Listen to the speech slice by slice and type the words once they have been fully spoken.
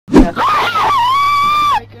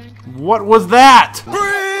What was that? I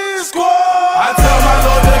tell my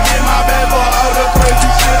Lord to get my bag for all the crazy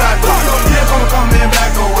shit I do. Here I'm coming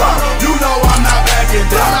back around. You know I'm not backing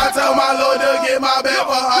down. I tell my Lord to get my bag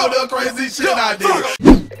for all the crazy shit I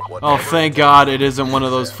did. Oh, thank God it isn't one of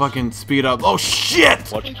those fucking speed up. Oh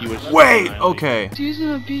shit! Wait, okay.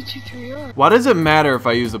 Why does it matter if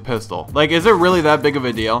I use a pistol? Like, is it really that big of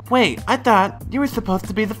a deal? Wait, I thought you were supposed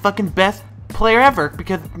to be the fucking best player ever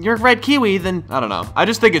because you're red Kiwiz, and I don't know. I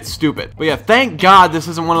just think it's stupid. But yeah, thank God this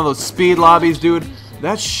isn't one of those speed lobbies, dude.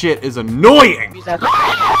 That shit is annoying.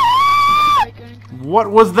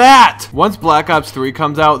 What was that? Once Black Ops 3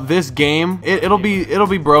 comes out, this game, it'll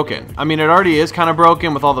be broken. I mean, it already is kind of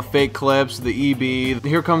broken with all the fake clips, the EB.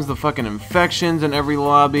 Here comes the fucking infections in every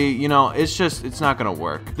lobby. You know, it's not gonna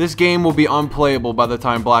work. This game will be unplayable by the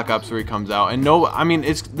time Black Ops 3 comes out. And no, I mean,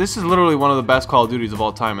 this is literally one of the best Call of Duties of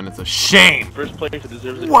all time, and it's a shame. First player to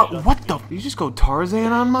deserve it. What the? You just go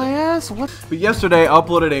Tarzan on my ass? What? But yesterday, I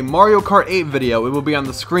uploaded a Mario Kart 8 video. It will be on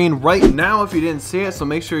the screen right now if you didn't see it, so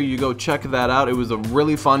make sure you go check that out. It was a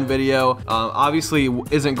really fun video. Obviously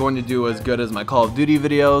isn't going to do as good as my Call of Duty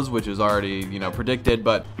videos, which is already, you know, predicted,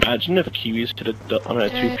 but imagine if Kiwiz could have done a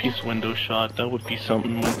two-piece window shot. That would be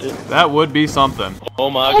something, wouldn't it? That would be something. Oh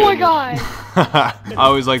my God. I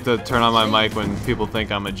always like to turn on my mic when people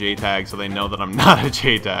think I'm a JTAG so they know that I'm not a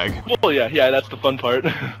JTAG. Oh yeah, that's the fun part.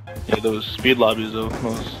 Yeah, those speed lobbies though.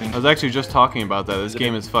 I was actually just talking about that. This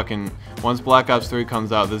game is fucking, once Black Ops 3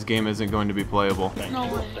 comes out, this game isn't going to be playable. No way.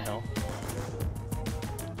 What the hell?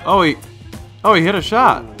 Oh, he hit a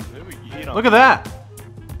shot. Look at that.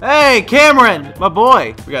 Hey, Cameron, my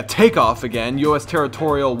boy. We got takeoff again. U.S.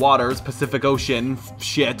 territorial waters, Pacific Ocean,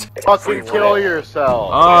 shit. Fucking kill yourself.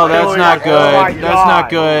 Oh, that's not good. Oh That's not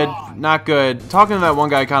good. Not good. Talking to that one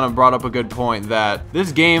guy kind of brought up a good point that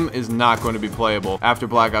this game is not going to be playable after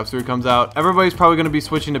Black Ops 3 comes out. Everybody's probably going to be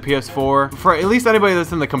switching to PS4. For at least anybody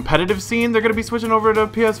that's in the competitive scene, they're going to be switching over to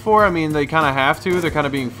PS4. I mean, they kind of have to. They're kind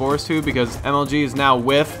of being forced to because MLG is now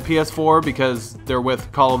with PS4 because they're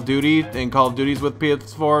with Call of Duty and Call of Duty's with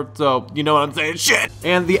PS4. So, you know what I'm saying? Shit!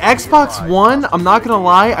 And the Xbox One, I'm not going to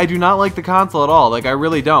lie, I do not like the console at all. Like, I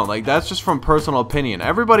really don't. Like, that's just from personal opinion.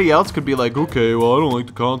 Everybody else could be like, okay, well, I don't like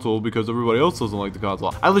the console because everybody else doesn't like the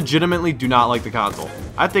console. I legitimately do not like the console.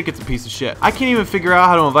 I think it's a piece of shit. I can't even figure out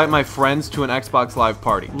how to invite my friends to an Xbox Live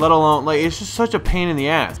party, let alone, like, it's just such a pain in the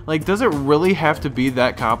ass. Like, does it really have to be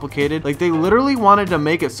that complicated? Like, they literally wanted to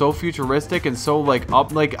make it so futuristic and so, like,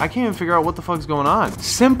 up, like, I can't even figure out what the fuck's going on.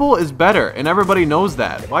 Simple is better, and everybody knows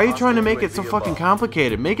that. Why are you trying to make it so fucking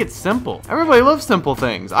complicated? Make it simple. Everybody loves simple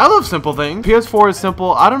things. I love simple things. PS4 is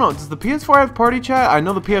simple. I don't know. Does the PS4 have party chat? I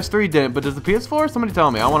know the PS3 didn't, but does the PS4? Somebody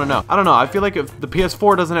tell me. I want to know. I don't know. I feel like if the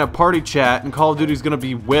PS4 doesn't have party chat and Call of Duty is going to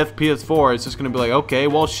be with PS4, it's just going to be like, okay,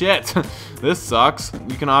 well, shit. This sucks.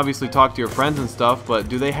 You can obviously talk to your friends and stuff, but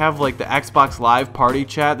do they have, like, the Xbox Live party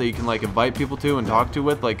chat that you can, like, invite people to and talk to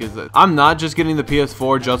with? Like, is it... I'm not just getting the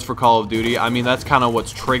PS4 just for Call of Duty. I mean, that's kind of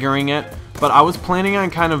what's triggering it. But I was planning on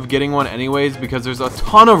kind of getting one anyways because there's a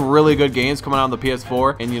ton of really good games coming out on the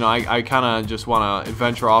PS4, and you know, I kind of just want to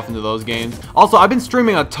venture off into those games. Also, I've been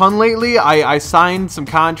streaming a ton lately. I signed some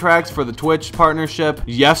contracts for the Twitch partnership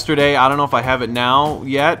yesterday. I don't know if I have it now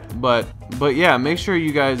yet, but yeah, make sure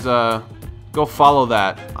you guys go follow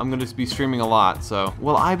that. I'm gonna be streaming a lot, so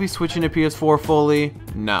will I be switching to PS4 fully?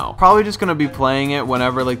 No. Probably just gonna be playing it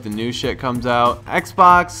whenever like the new shit comes out.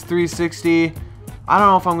 Xbox 360. I don't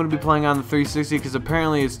know if I'm going to be playing on the 360 because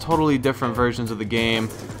apparently it's totally different versions of the game.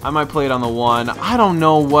 I might play it on the One. I don't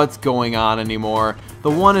know what's going on anymore. The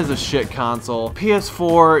One is a shit console.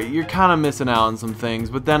 PS4, you're kind of missing out on some things,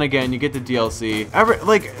 but then again, you get the DLC.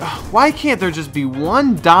 Why can't there just be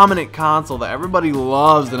one dominant console that everybody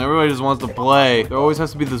loves and everybody just wants to play? There always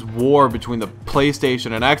has to be this war between the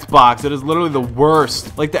PlayStation and Xbox. It is literally the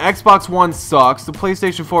worst. Like, the Xbox One sucks, the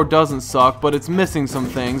PlayStation 4 doesn't suck, but it's missing some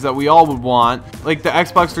things that we all would want. Like, the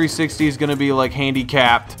Xbox 360 is gonna be, like,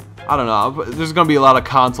 handicapped. I don't know, there's gonna be a lot of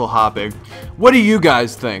console hopping. What do you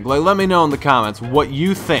guys think? Like, let me know in the comments what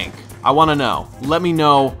you think. I want to know. Let me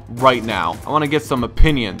know right now. I want to get some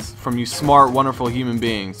opinions from you smart, wonderful human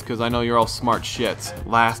beings, because I know you're all smart shits.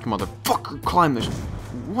 Last motherfucker climbed this.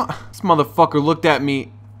 What? This motherfucker looked at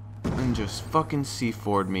me and just fucking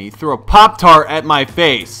C4'd me. He threw a Pop-Tart at my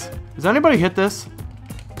face. Does anybody hit this?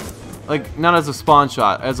 Like, not as a spawn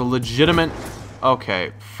shot, as a legitimate...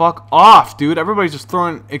 Okay, fuck off, dude. Everybody's just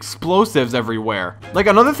throwing explosives everywhere. Like,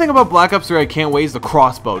 another thing about Black Ops 3 I can't wait is the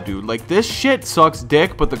crossbow, dude. Like, this shit sucks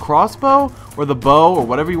dick, but the crossbow, or the bow, or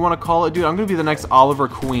whatever you want to call it, dude, I'm gonna be the next Oliver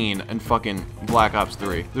Queen in fucking Black Ops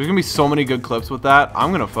 3. There's gonna be so many good clips with that.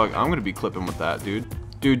 I'm gonna be clipping with that, dude.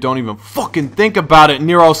 Dude, don't even fucking think about it,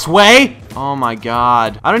 Nero Sway! Oh my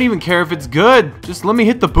god. I don't even care if it's good. Just let me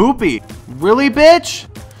hit the boopy. Really, bitch?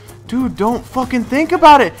 Dude, don't fucking think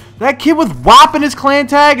about it. That kid with WAP in his clan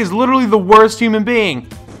tag is literally the worst human being.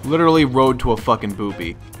 Literally rode to a fucking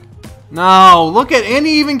boopy. No, look at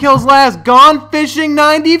Andy even kills last. Gone Fishing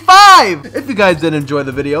 95! If you guys did enjoy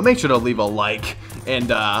the video, make sure to leave a like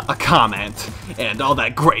and a comment and all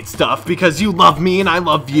that great stuff because you love me and I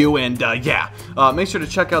love you, and yeah. Make sure to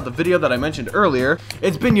check out the video that I mentioned earlier.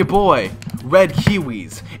 It's been your boy, Red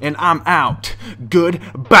Kiwiz, and I'm out.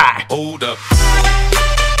 Goodbye. Hold up.